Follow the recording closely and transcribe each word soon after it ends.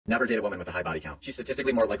Never date a woman with a high body count. She's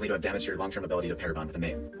statistically more likely to have damaged her long-term ability to pair bond with a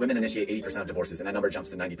mate. Women initiate 80% of divorces, and that number jumps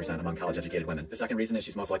to 90% among college-educated women. The second reason is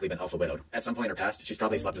she's most likely been alpha widowed. At some point in her past, she's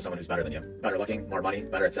probably slept with someone who's better than you. Better looking, more money,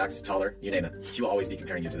 better at sex, taller, you name it. She will always be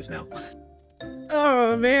comparing you to this male.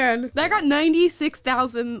 Oh man, that got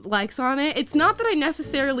 96,000 likes on it. It's not that I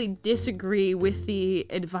necessarily disagree with the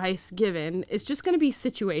advice given. It's just gonna be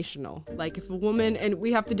situational. Like if a woman, and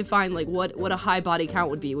we have to define like what a high body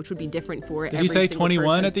count would be, which would be different for every single person. Did he say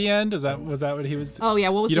 21 at the end? Was that what he was? Oh yeah,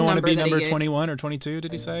 what was the number? You don't want to be number 21 or 22?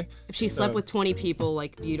 Did he say? If she slept with 20 people,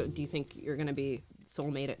 like do you think you're gonna be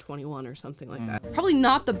soulmate at 21 or something like that? Probably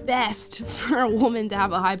not the best for a woman to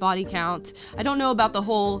have a high body count. I don't know about the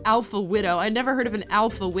whole alpha widow. I'd never heard of an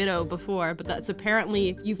alpha widow before, but that's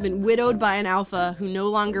apparently you've been widowed by an alpha who no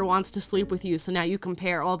longer wants to sleep with you, so now you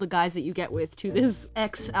compare all the guys that you get with to this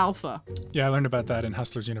ex-alpha. Yeah, I learned about that in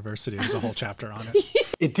Hustlers University. There's a whole chapter on it.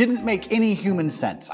 It didn't make any human sense.